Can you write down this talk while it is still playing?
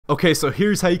Okay, so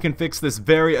here's how you can fix this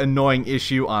very annoying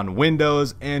issue on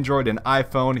Windows, Android, and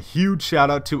iPhone. Huge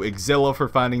shout out to Xzilla for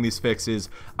finding these fixes.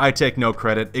 I take no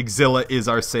credit. Xzilla is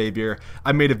our savior.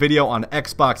 I made a video on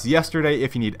Xbox yesterday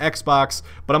if you need Xbox,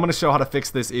 but I'm going to show how to fix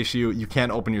this issue. You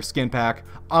can't open your skin pack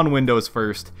on Windows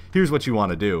first. Here's what you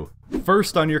want to do.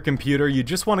 First, on your computer, you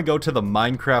just want to go to the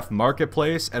Minecraft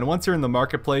Marketplace, and once you're in the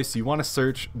Marketplace, you want to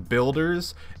search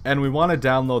Builders, and we want to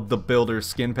download the Builders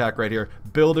skin pack right here,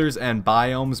 Builders and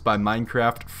Biomes by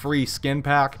Minecraft free skin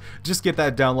pack. Just get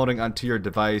that downloading onto your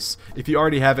device. If you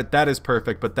already have it, that is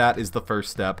perfect, but that is the first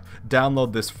step.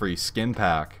 Download this free skin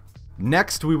pack.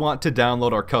 Next, we want to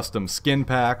download our custom skin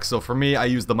pack. So for me, I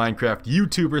use the Minecraft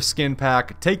YouTuber skin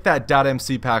pack. Take that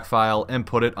 .mc pack file and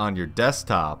put it on your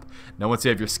desktop. Now once you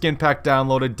have your skin pack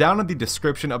downloaded, down in the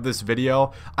description of this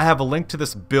video, I have a link to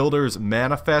this Builders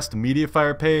Manifest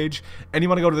Mediafire page. And you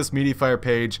want to go to this Mediafire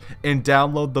page and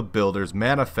download the Builders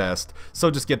Manifest.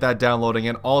 So just get that downloading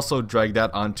and also drag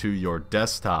that onto your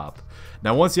desktop.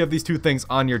 Now once you have these two things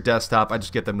on your desktop, I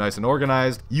just get them nice and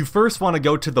organized. You first want to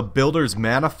go to the Builders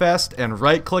Manifest and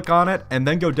right click on it and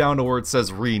then go down to where it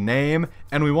says rename,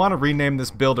 and we want to rename this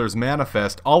Builders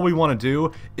Manifest. All we want to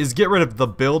do is get rid of the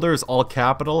Builders all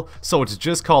capital, so it's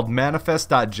just called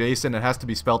manifest.json. It has to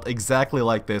be spelled exactly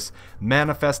like this,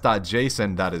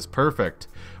 manifest.json. That is perfect.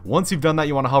 Once you've done that,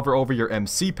 you want to hover over your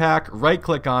MC pack, right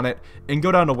click on it, and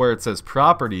go down to where it says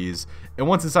properties. And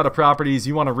once inside of properties,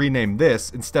 you want to rename this.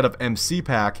 Instead of MC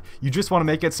pack, you just want to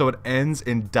make it so it ends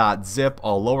in .zip,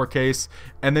 all lowercase,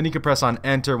 and then you can press on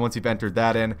enter. Once you've entered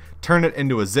that in, turn it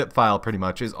into a zip file pretty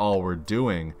much is all we're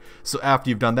doing. So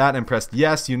after you've done that and pressed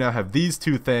yes, you now have these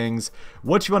two things.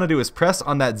 What you want to do is press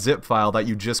on that zip file that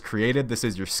you just created. This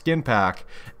is your skin pack,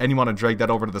 and you want to drag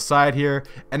that over to the side here.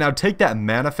 And now take that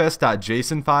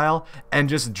manifest.json file and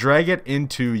just drag it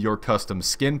into your custom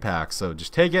skin pack. So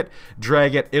just take it,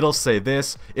 drag it, it'll say this.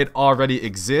 It already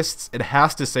exists. It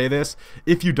has to say this.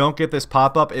 If you don't get this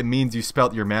pop-up, it means you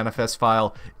spelt your manifest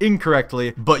file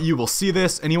incorrectly, but you will see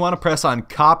this, and you want to press on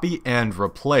copy and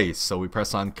replace. So we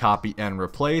press on copy and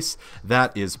replace.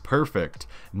 That is perfect.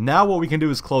 Now what we can do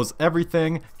is close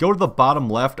everything, go to the bottom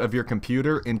left of your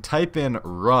computer and type in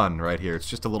run right here. It's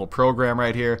just a little program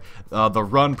right here. The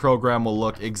run program will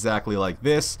look exactly like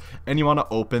this, and you want to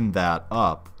open that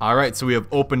up. Alright, so we have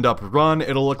opened up run.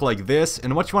 It'll look like this,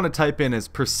 and what you want to type in is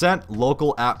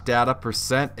 %local app data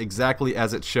 % exactly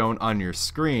as it's shown on your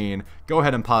screen. Go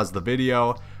ahead and pause the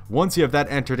video. Once you have that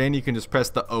entered in, you can just press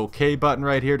the OK button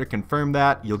right here to confirm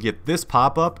that. You'll get this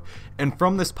pop-up, and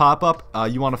from this pop-up,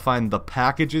 you want to find the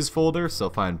packages folder. So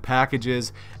find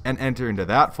packages and enter into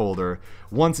that folder.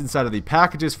 Once inside of the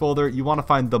packages folder, you want to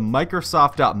find the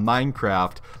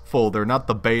Microsoft.Minecraft folder, not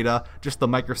the beta, just the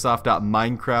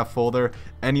Microsoft.Minecraft folder,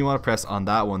 and you want to press on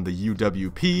that one, the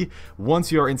UWP.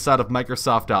 Once you are inside of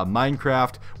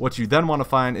Microsoft.Minecraft, what you then want to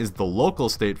find is the local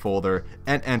state folder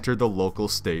and enter the local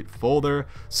state folder.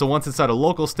 So once inside a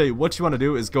local state, what you want to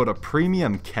do is go to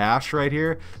premium cache right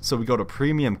here. So we go to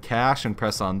premium cache and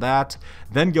press on that,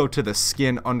 then go to the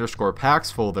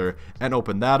skin_packs folder and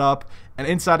open that up. And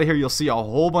inside of here, you'll see a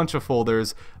whole bunch of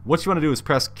folders. What you want to do is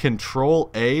press Control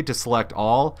A to select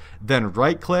all, then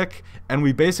right click, and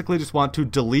we basically just want to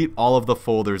delete all of the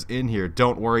folders in here.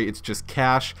 Don't worry, it's just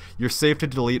cache. You're safe to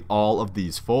delete all of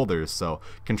these folders. So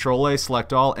Control A,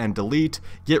 select all, and delete.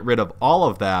 Get rid of all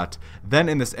of that. Then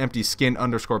in this empty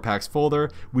skin_packs folder,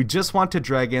 we just want to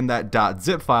drag in that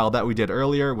 .zip file that we did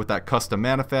earlier with that custom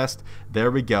manifest.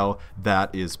 There we go.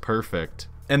 That is perfect.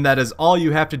 And that is all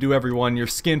you have to do, everyone. Your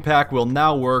skin pack will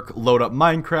now work. Load up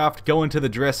Minecraft, go into the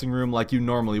dressing room like you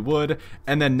normally would,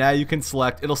 and then now you can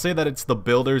select, it'll say that it's the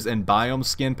Builders and Biomes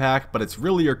skin pack, but it's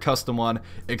really your custom one.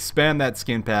 Expand that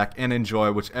skin pack and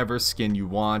enjoy whichever skin you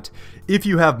want. If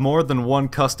you have more than one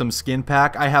custom skin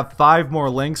pack, I have 5 more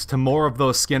links to more of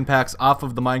those skin packs off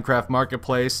of the Minecraft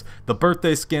Marketplace. The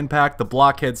birthday skin pack, the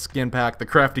BLOCKHEADS skin pack, the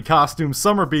crafty costume,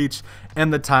 summer beach,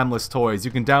 and the timeless toys.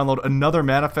 You can download another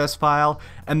manifest file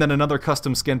and then another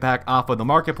custom skin pack off of the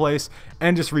marketplace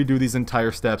and just redo these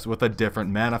entire steps with a different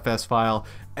manifest file,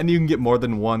 and you can get more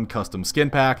than one custom skin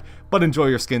pack. But enjoy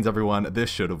your skins, everyone. This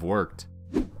should have worked.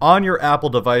 On your Apple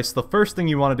device, the first thing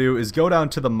you want to do is go down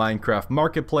to the Minecraft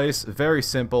Marketplace. Very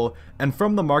simple. And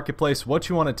from the Marketplace, what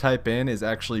you want to type in is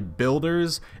actually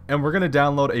Builders, and we're going to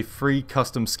download a free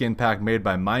custom skin pack made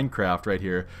by Minecraft right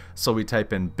here. So we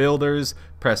type in Builders,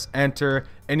 press enter,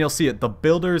 and you'll see it, the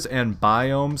Builders and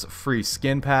Biomes free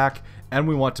skin pack. And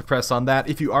we want to press on that.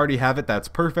 If you already have it, that's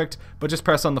perfect, but just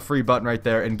press on the free button right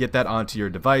there and get that onto your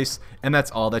device, and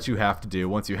that's all that you have to do.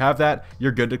 Once you have that,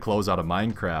 you're good to close out of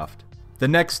Minecraft. The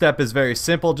next step is very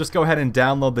simple. Just go ahead and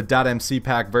download the .mc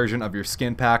pack version of your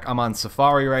skin pack. I'm on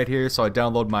Safari right here, so I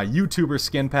download my YouTuber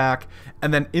skin pack.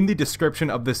 And then in the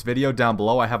description of this video down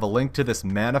below, I have a link to this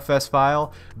manifest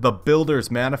file, the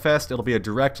Builder's Manifest. It'll be a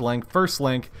direct link. First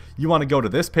link, you want to go to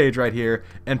this page right here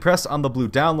and press on the blue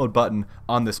download button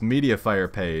on this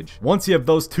Mediafire page. Once you have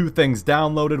those two things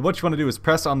downloaded, what you want to do is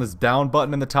press on this down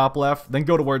button in the top left, then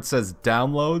go to where it says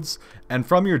downloads. And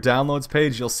from your downloads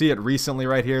page, you'll see it recently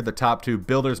right here, the top two,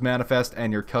 Builder's Manifest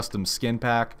and your custom skin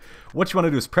pack. What you want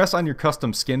to do is press on your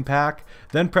custom skin pack,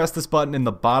 then press this button in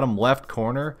the bottom left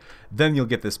corner. Then you'll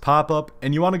get this pop-up,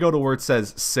 and you want to go to where it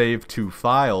says Save to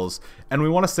Files, and we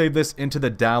want to save this into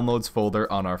the Downloads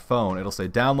folder on our phone. It'll say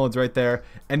Downloads right there,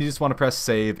 and you just want to press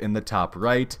Save in the top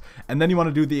right, and then you want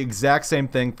to do the exact same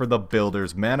thing for the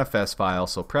Builder's Manifest file.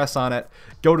 So press on it,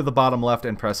 go to the bottom left,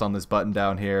 and press on this button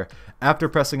down here. After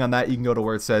pressing on that, you can go to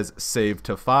where it says Save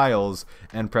to Files,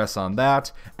 and press on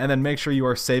that, and then make sure you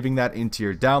are saving that into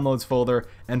your Downloads folder,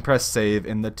 and press Save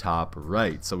in the top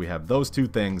right. So we have those two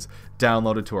things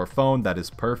downloaded to our phone. That is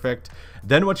perfect.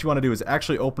 Then what you want to do is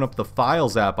actually open up the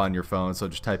Files app on your phone. So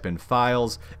just type in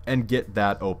Files and get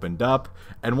that opened up.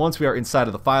 And once we are inside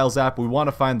of the Files app, we want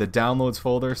to find the Downloads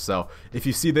folder. So if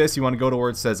you see this, you want to go to where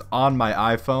it says On My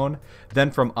iPhone. Then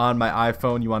from On My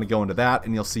iPhone, you want to go into that,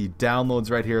 and you'll see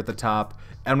Downloads right here at the top,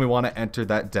 and we want to enter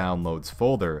that Downloads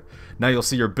folder. Now you'll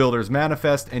see your Builder's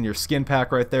Manifest and your skin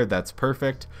pack right there. That's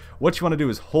perfect. What you want to do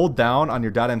is hold down on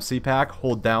your .mc pack,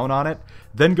 hold down on it,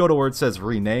 then go to where it says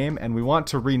rename, and we want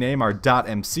to rename our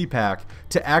 .mc pack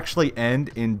to actually end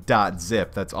in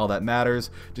 .zip. That's all that matters.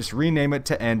 Just rename it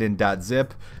to end in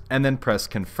 .zip, and then press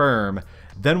confirm.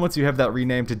 Then once you have that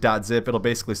renamed to .zip, it'll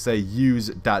basically say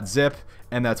use .zip,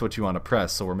 and that's what you want to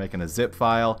press. So we're making a zip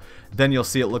file. Then you'll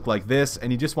see it look like this,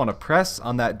 and you just want to press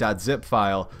on that .zip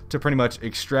file to pretty much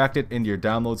extract it into your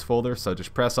downloads folder. So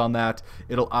just press on that.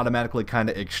 It'll automatically kind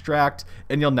of extract,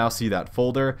 and you'll now see that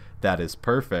folder. That is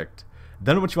perfect.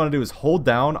 Then what you want to do is hold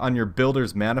down on your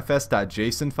Builder's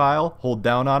Manifest.json file, hold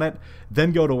down on it,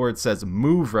 then go to where it says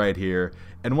move right here.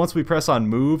 And once we press on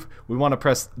move, we want to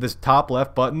press this top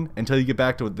left button until you get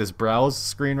back to this browse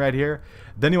screen right here.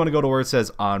 Then you want to go to where it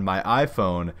says On My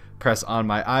iPhone, press On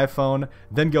My iPhone,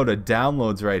 then go to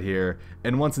downloads right here.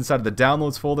 And once inside of the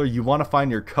downloads folder, you want to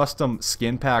find your custom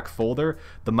skin pack folder,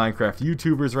 the Minecraft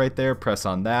YouTubers right there, press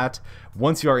on that.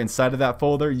 Once you are inside of that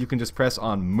folder, you can just press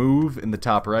on move in the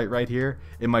top right here.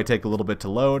 It might take a little bit to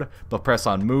load, but press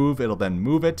on move, it'll then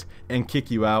move it and kick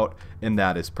you out, and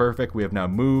that is perfect. We have now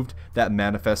moved that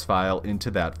manifest file into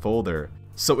that folder.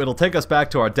 So it'll take us back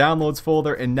to our downloads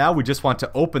folder, and now we just want to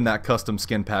open that custom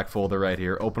skin pack folder right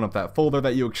here. Open up that folder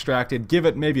that you extracted, give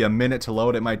it maybe a minute to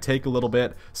load. It might take a little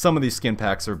bit. Some of these skin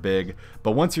packs are big,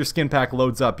 but once your skin pack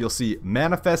loads up, you'll see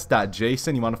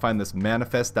manifest.json. You want to find this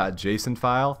manifest.json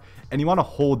file, and you want to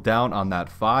hold down on that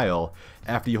file.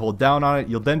 After you hold down on it,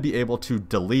 you'll then be able to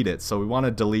delete it. So we want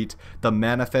to delete the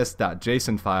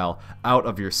manifest.json file out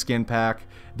of your skin pack.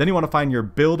 Then you want to find your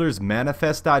Builder's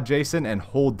Manifest.json and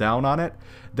hold down on it.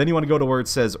 Then you want to go to where it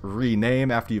says rename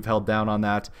after you've held down on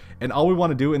that. And all we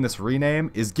want to do in this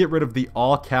rename is get rid of the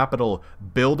all capital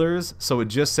Builders, so it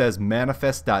just says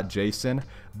manifest.json.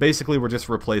 Basically, we're just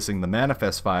replacing the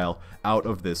manifest file out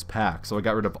of this pack. So I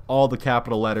got rid of all the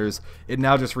capital letters. It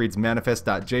now just reads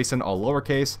manifest.json all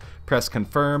lowercase. Press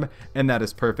confirm, and that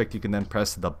is perfect. You can then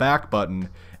press the back button.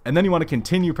 And then you want to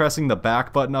continue pressing the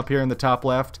back button up here in the top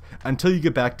left until you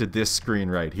get back to this screen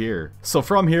right here. So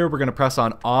from here, we're going to press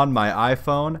on My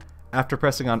iPhone. After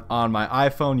pressing on My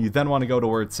iPhone, you then want to go to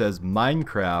where it says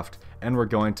Minecraft, and we're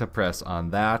going to press on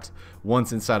that.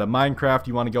 Once inside of Minecraft,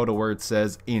 you want to go to where it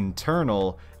says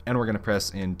internal, and we're going to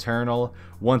press internal.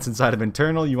 Once inside of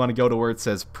internal, you want to go to where it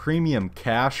says premium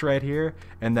cache right here,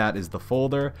 and that is the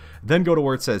folder. Then go to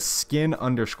where it says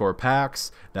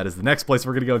skin_packs. That is the next place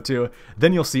we're going to go to.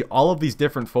 Then you'll see all of these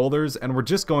different folders, and we're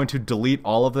just going to delete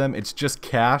all of them. It's just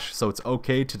cache, so it's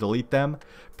okay to delete them.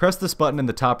 Press this button in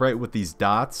the top right with these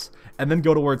dots, and then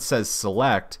go to where it says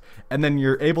select, and then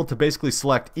you're able to basically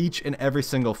select each and every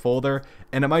single folder,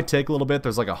 and it might take a little bit.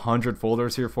 There's like 100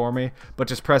 folders here for me, but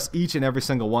just press each and every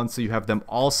single one so you have them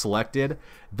all selected.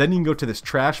 Then you can go to this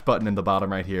trash button in the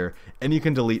bottom right here, and you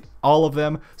can delete all of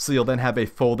them, so you'll then have a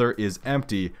folder is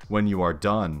empty when you are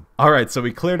done. Alright, so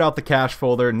we cleared out the cache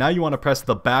folder. Now you want to press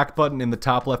the back button in the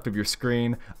top left of your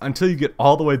screen until you get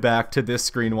all the way back to this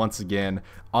screen once again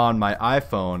on my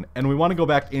iPhone, and we want to go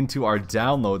back into our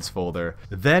downloads folder.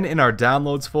 Then in our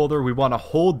downloads folder, we want to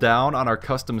hold down on our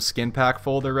custom skin pack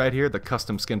folder right here, the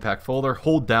custom skin pack folder,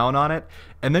 hold down on it,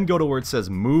 and then go to where it says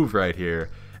move right here.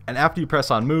 and after you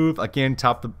press on move, again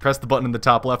press the button in the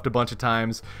top left a bunch of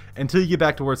times until you get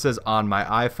back to where it says on my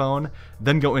iPhone,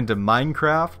 then go into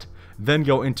Minecraft, then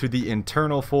go into the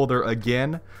internal folder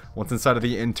again. Once inside of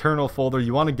the internal folder,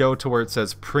 you want to go to where it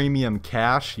says premium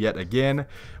cache yet again.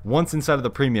 Once inside of the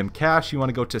premium cache, you want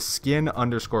to go to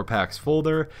skin_packs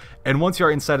folder, and once you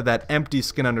are inside of that empty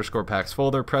skin_packs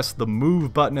folder, press the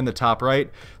move button in the top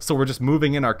right. So we're just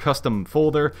moving in our custom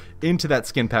folder into that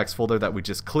skin packs folder that we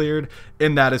just cleared,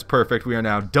 and that is perfect. We are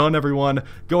now done, everyone.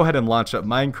 Go ahead and launch up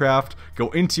Minecraft, go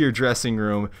into your dressing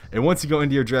room, and once you go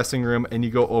into your dressing room and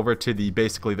you go over to the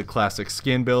basically the classic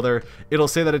skin builder, it'll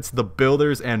say that it's the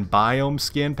builders and biome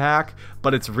skin pack,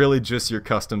 but it's really just your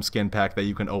custom skin pack that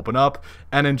you can open up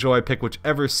and enjoy. Pick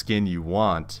whichever skin you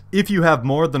want. If you have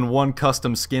more than one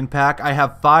custom skin pack, I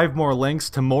have 5 more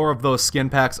links to more of those skin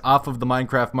packs off of the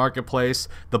Minecraft Marketplace: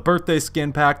 the birthday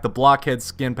skin pack, the blockhead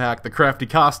skin pack, the crafty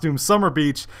costume, summer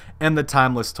beach, and the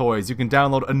timeless toys. You can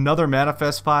download another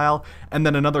manifest file and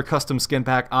then another custom skin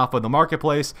pack off of the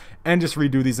Marketplace and just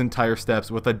redo these entire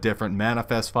steps with a different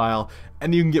manifest file,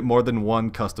 and you can get more than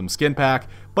one custom skin pack.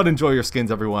 But enjoy your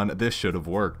skins, everyone. This should have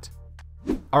worked.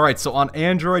 Alright, so on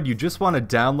Android, you just want to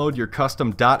download your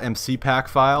custom .mc pack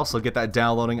file, so get that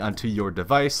downloading onto your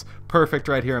device. Perfect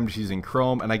right here. I'm just using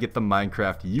Chrome, and I get the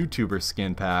Minecraft YouTuber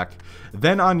skin pack.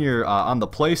 Then on your on the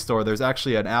Play Store, there's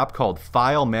actually an app called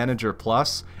File Manager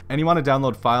Plus, and you want to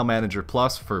download File Manager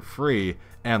Plus for free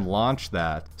and launch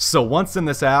that. So once in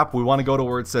this app, we want to go to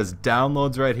where it says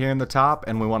downloads right here in the top,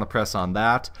 and we want to press on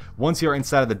that. Once you're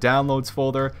inside of the downloads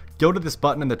folder, go to this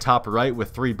button in the top right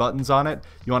with 3 buttons on it.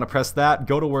 You want to press that,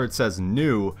 go to where it says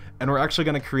new, and we're actually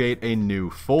going to create a new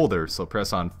folder. So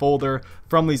press on folder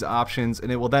from these options,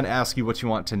 and it will then ask you what you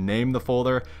want to name the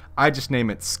folder. I just name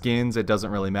it skins. It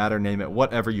doesn't really matter. Name it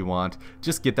whatever you want.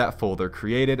 Just get that folder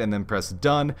created and then press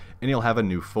done, and you'll have a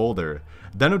new folder.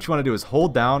 Then what you want to do is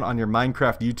hold down on your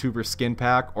Minecraft YouTuber skin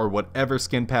pack or whatever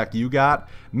skin pack you got.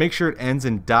 Make sure it ends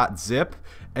in .zip,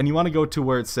 and you want to go to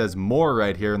where it says more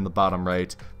right here in the bottom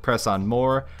right. Press on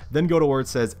more, then go to where it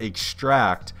says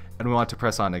extract, and we want to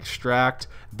press on extract.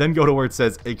 Then go to where it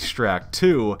says extract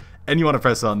to, and you want to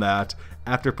press on that.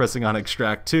 After pressing on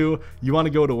extract to, you want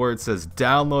to go to where it says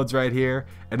downloads right here,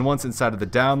 and once inside of the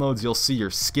downloads, you'll see your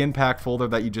skin pack folder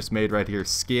that you just made right here,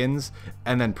 skins,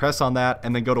 and then press on that,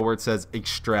 and then go to where it says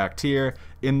extract here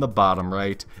in the bottom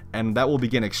right, and that will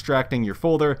begin extracting your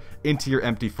folder into your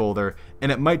empty folder,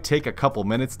 and it might take a couple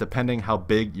minutes depending how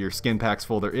big your skin packs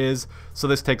folder is. So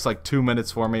this takes like 2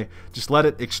 minutes for me. Just let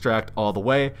it extract all the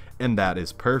way, and that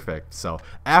is perfect. So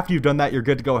after you've done that, you're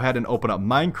good to go ahead and open up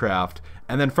Minecraft,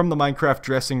 and then from the Minecraft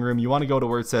dressing room, you want to go to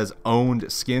where it says owned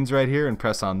skins right here and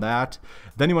press on that.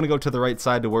 Then you want to go to the right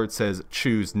side to where it says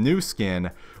choose new skin.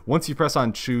 Once you press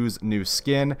on choose new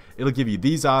skin, it'll give you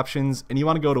these options, and you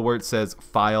want to go to where it says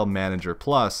File Manager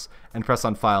Plus and press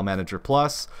on File Manager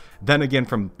Plus. Then again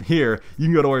from here, you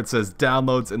can go to where it says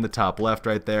downloads in the top left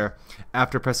right there.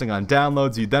 After pressing on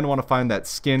downloads, you then want to find that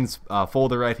skins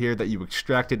folder right here that you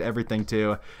extracted everything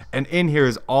to, and in here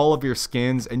is all of your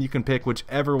skins, and you can pick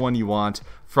whichever one you want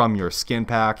from your skin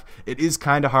pack. It is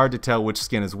kind of hard to tell which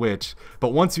skin is which,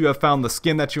 but once you have found the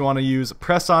skin that you want to use,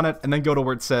 press on it and then go to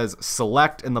where it says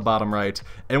select in the bottom right,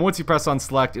 and once you press on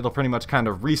select, it'll pretty much kind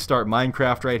of restart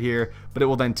Minecraft right here, but it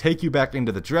will then take you back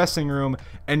into the dressing room,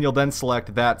 and you'll then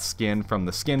select that skin from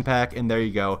the skin pack, and there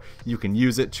you go. You can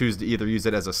use it, choose to either use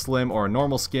it as a slim or a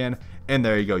normal skin, and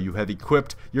there you go. You have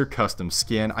equipped your custom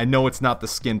skin. I know it's not the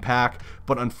skin pack,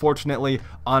 but unfortunately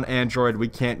on Android we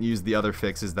can't use the other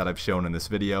fixes that I've shown in this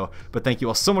video. But thank you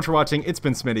all so much for watching. It's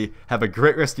been Smitty. Have a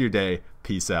great rest of your day.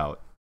 Peace out.